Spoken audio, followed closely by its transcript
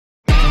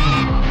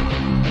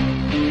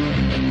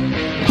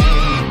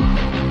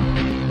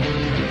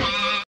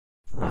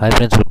Hi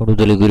friends, welcome to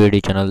Telugu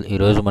Radio channel. ఈ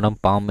రోజు మనం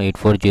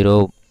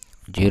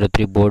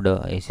Pam8403 బోర్డ్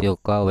ఏసీ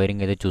యొక్క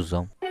వైరింగ్ అయితే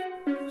చూద్దాం.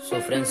 సో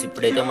ఫ్రెండ్స్,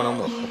 ఇప్పుడైతే మనం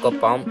ఒక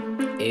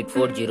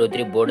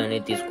Pam8403 బోర్డ్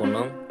అనేది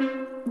తీసుకున్నాం.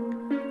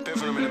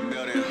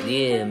 ఇది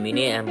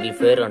మినీ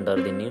యాంప్లిఫైయర్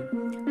అంటారు దీన్ని.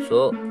 సో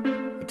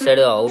ఇట్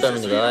సైడ్ అవుట్ అని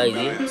ఉంది కదా,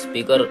 ఇది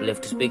speaker,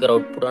 left speaker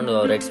output and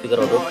right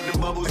speaker output.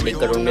 And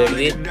ఇక్కడ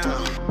ఉండేవి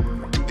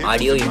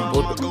audio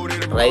input,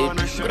 right,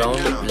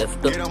 ground,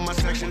 left.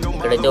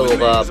 ఇక్కడైతే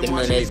ఒక పిన్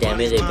అనేది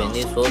డ్యామేజ్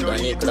అయిపోయింది, సో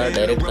దాన్ని ఇక్కడ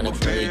డైరెక్ట్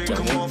కనెక్షన్ అనేది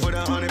ఇచ్చాము.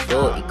 సో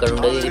ఇక్కడ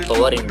ఉండేది ఇది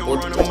పవర్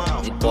ఇన్పుట్,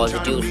 ఇది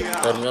positive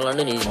terminal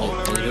and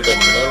negative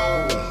terminal.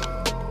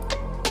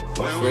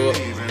 So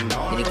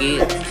దీనికి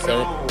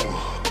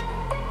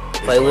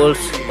 5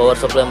 volts పవర్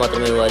సప్లై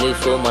మాత్రమే ఇవ్వాలి.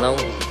 సో మనం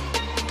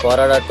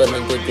పవర్ అడాప్టర్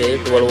నుంచి వచ్చేది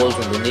 12 volts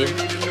ఉంటుంది.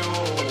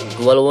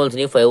 12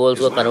 voltsని 5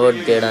 voltsగా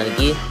కన్వర్ట్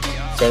చేయడానికి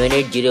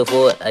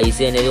 7804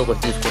 ఐసీ అనేది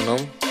ఒకటి తీసుకున్నాం.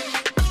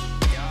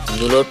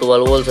 ఇందులో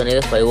 12 volts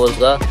అనేది 5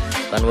 voltsగా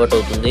కన్వర్ట్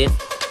అవుతుంది.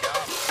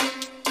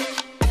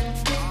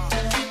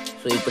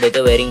 సో ఇప్పుడైతే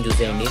వైరింగ్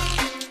చూసేయండి,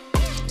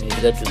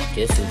 నీట్గా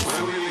చేసి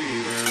చూపిస్తాం.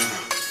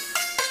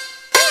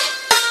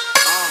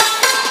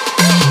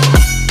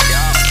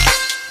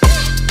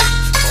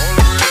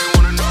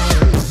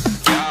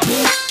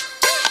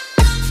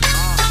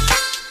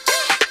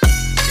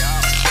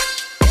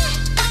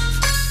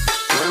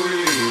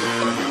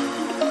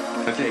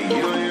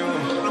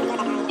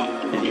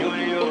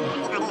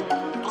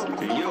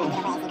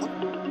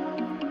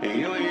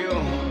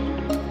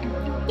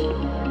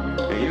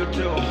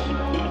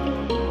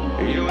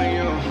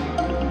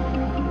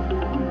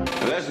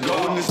 Let's go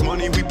in this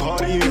money we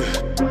partying.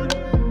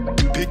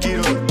 Pick it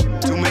up,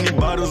 too many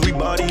bottles we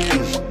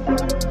bodying.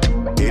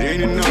 It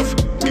ain't enough,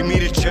 give me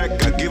the check,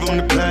 I give them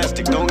the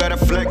plastic. Don't gotta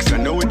flex, I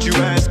know what you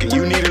asking.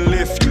 You need a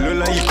lift, you look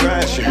like you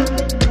crashing.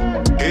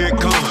 Here it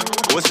come,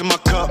 what's in my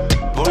cup?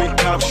 Only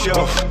top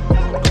shelf,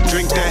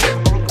 drink that.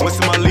 What's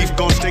in my leaf,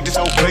 gon' stake this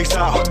whole place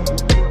out.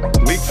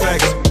 Big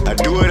facts, I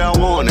do what I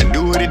want, I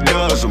do what it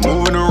does. I'm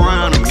moving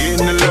around, I'm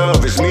getting the love.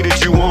 It's me that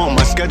you want,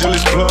 my schedule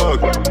is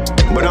plugged,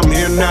 but I'm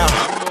here now.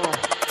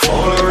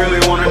 All I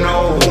really wanna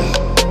know,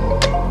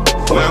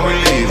 when we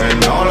leaving,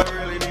 all I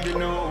really need to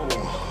know.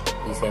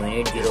 ఈ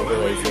 7804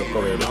 IC యొక్క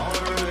wiring.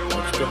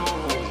 Next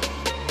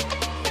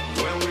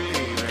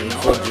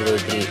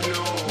 8403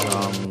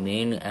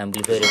 main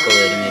amplifier యొక్క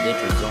wiring అయితే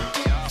చూద్దాం.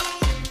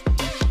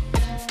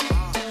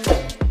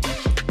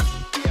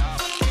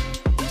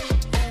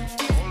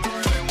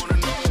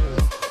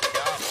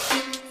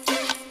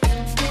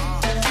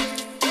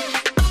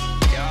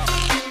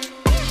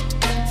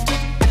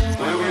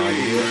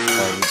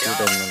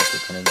 టెర్మినల్కి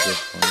connect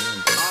చేసుకోండి.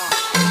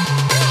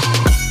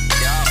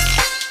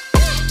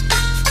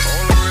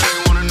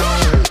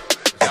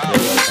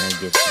 Connect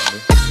చేసుకోండి.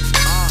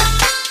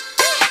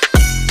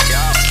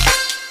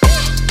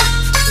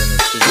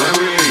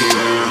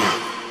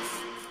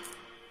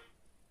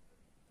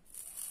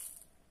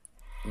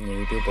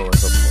 Negative power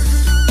supply.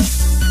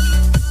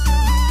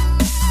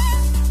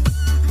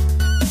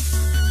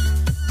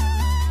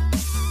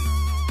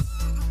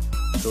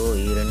 So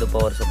ఈ రెండు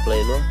power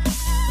సప్లైలు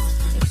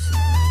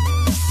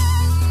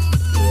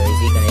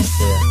IC connect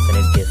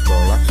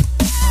చేసుకోవాలా,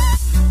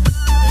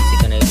 ఐసీ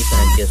కనెక్ట్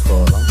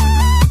చేసుకోవాలా.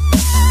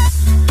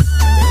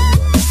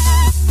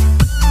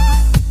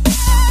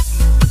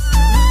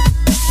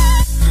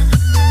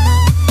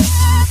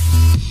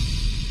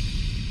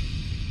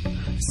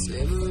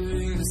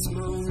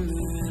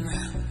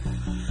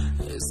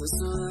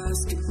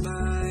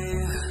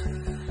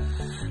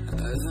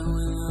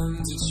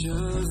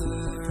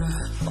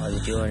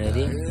 పాజిటివ్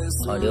అనేది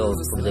ఆడియో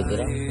అవుట్పుట్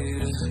దగ్గర,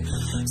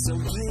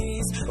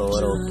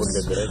 పవర్ అవుట్పుట్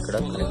దగ్గర ఇక్కడ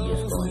కనెక్ట్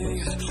చేసుకోవాలి.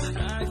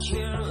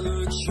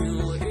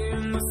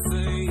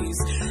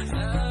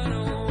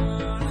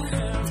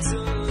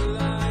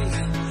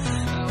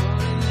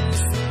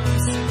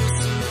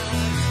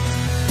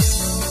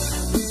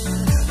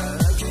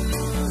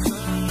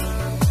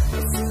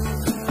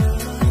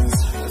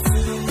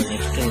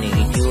 నెక్స్ట్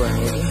నెగిటివ్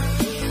అనేది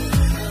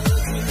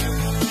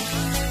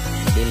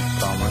డీల్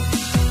కామన్.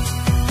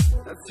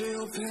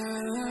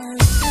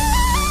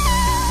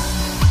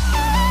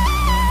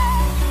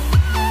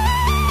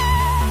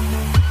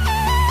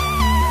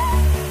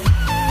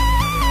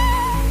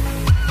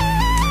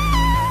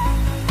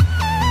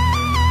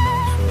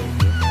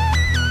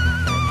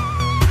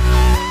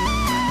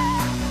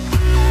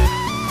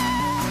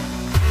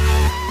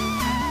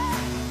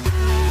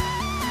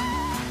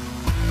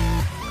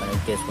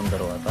 చేసుకున్న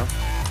తర్వాత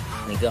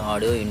మీకు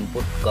ఆడియో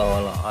ఇన్పుట్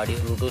కావాలా, ఆడియో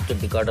బ్లూటూత్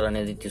డికాడర్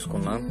అనేది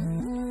తీసుకున్నాం.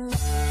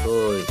 సో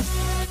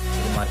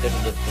ఇది మార్కెట్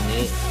చెప్తుంది,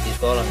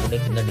 తీసుకోవాలనుకుంటే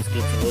కింద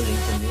డిస్క్రిప్షన్లో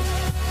లింక్ ఉంది,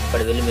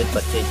 అక్కడ వెళ్ళి మీరు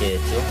పర్చేజ్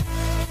చేయొచ్చు.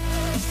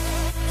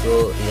 సో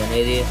ఇది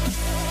అనేది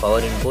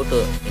పవర్ ఇన్పుట్,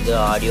 ఇది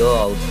audio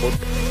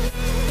output.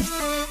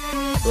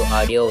 So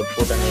audio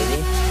output అనేది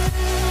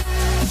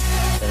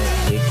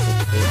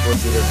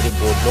 8403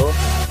 బోర్డ్లో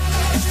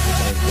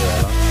కనెక్ట్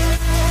చేయాలా.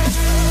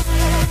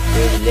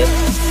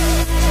 లెఫ్ట్,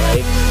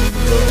 రైట్,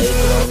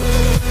 గ్రౌండ్,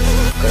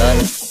 ఇక్కడ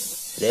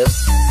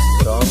లెఫ్ట్,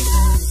 గ్రౌండ్,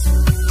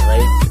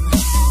 రైట్,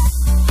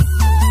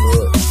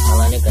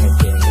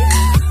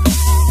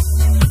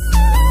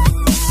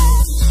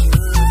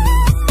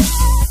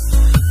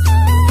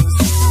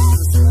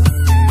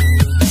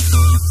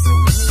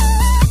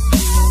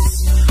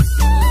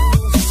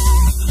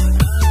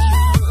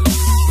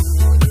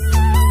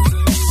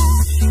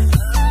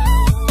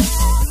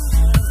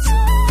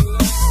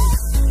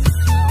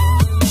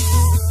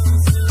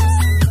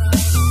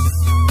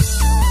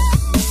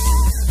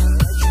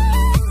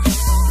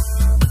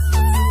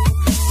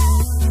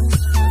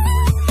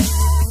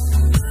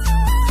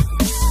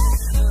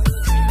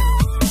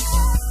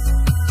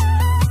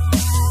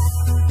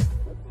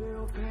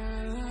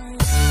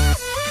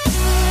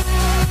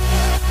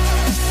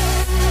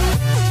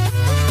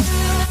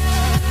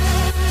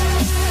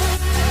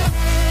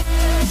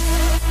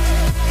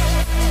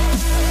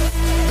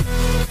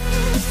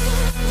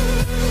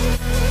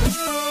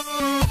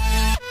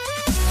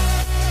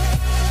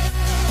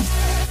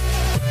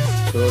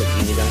 సో ఈ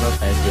విధంగా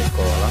కనెక్ట్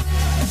చేసుకోవాలా.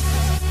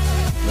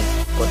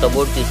 కొత్త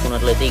బోర్డు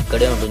తీసుకున్నట్లయితే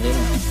ఇక్కడే ఉంటుంది,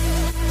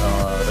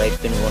 రైట్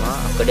పిన్ కూడా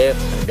అక్కడే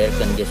డైరెక్ట్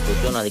కనెక్ట్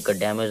చేసుకోవచ్చు. నాది ఇక్కడ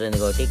డ్యామేజ్ అయింది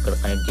కాబట్టి ఇక్కడ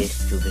కనెక్ట్ చేసి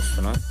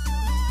చూపిస్తున్నా.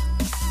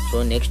 సో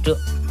నెక్స్ట్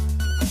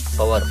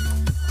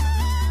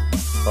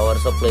పవర్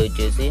సప్లై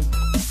వచ్చేసి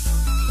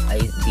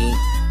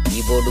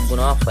ఈ బోర్డుకు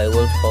కూడా 5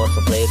 volts పవర్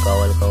సప్లై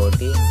కావాలి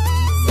కాబట్టి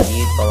ఈ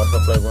పవర్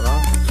సప్లై కూడా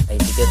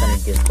ఐసీకే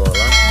కనెక్ట్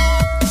చేసుకోవాలా.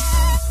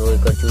 సో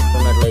ఇక్కడ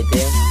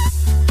చూసుకున్నట్లయితే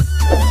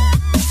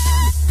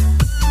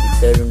ఇటు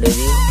సైడ్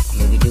ఉండేది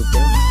నెగిటివ్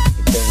పిన్,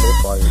 ఇటు సైడ్ ఉండేది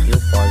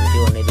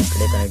పాజిటివ్ అనేది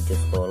ఇక్కడే కనెక్ట్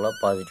చేసుకోవాలా,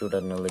 పాజిటివ్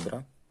టెర్మినల్ దగ్గర.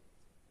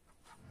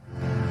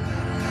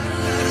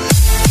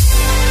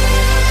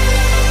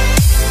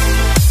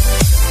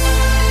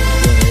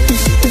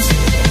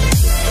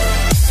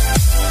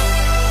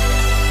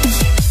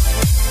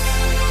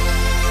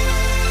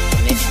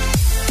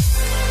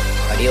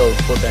 ఆడియో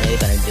అవుట్పుట్ అనేది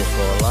కనెక్ట్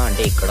చేసుకోవాలా,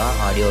 అంటే ఇక్కడ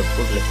audio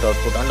output, left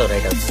output and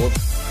right output.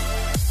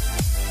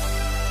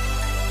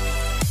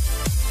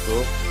 So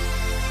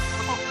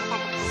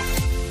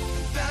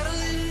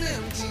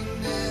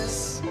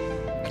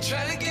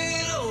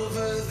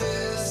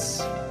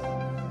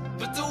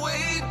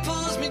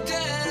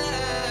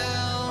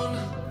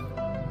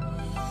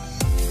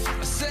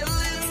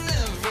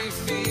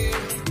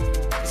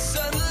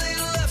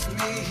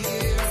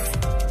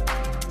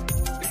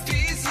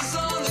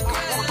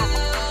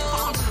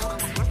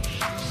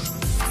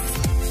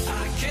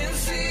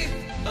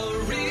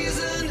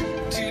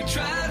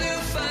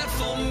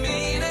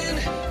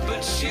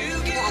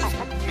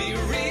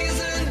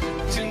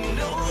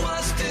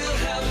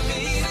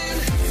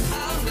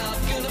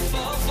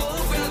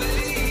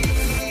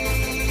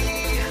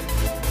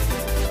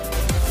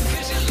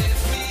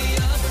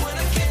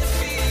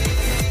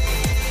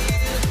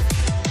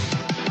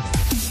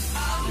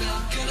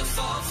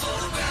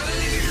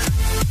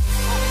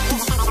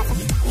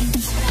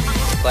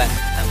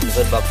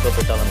amplifier బాక్స్లో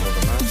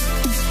పెట్టాలనుకుంటున్నా.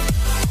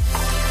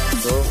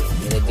 సో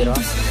మీ దగ్గర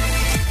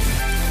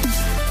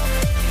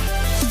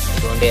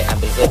ఇటువంటి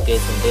యాంప్లిఫైర్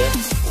కేస్ ఉంటే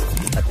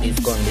అది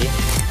తీసుకోండి.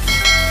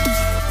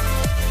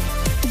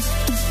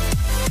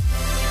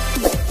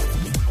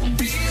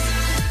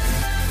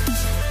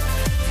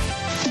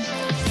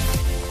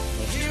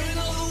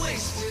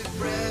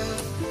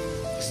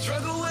 ఫస్ట్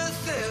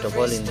ఆఫ్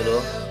ఆల్ ఇందులో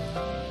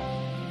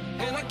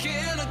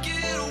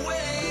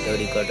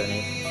డెవిడీ కార్డ్ అని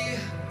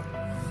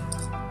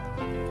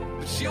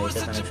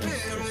కనెక్షన్ చేసుకోండి.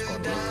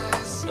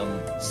 మొత్తం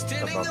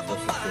బాక్స్లో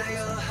షిఫ్ట్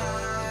చేసేసాం.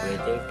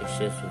 ఇప్పుడైతే టెస్ట్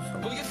చేసి చూస్తాం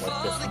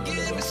వర్క్ చేస్తుందో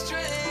లేదో.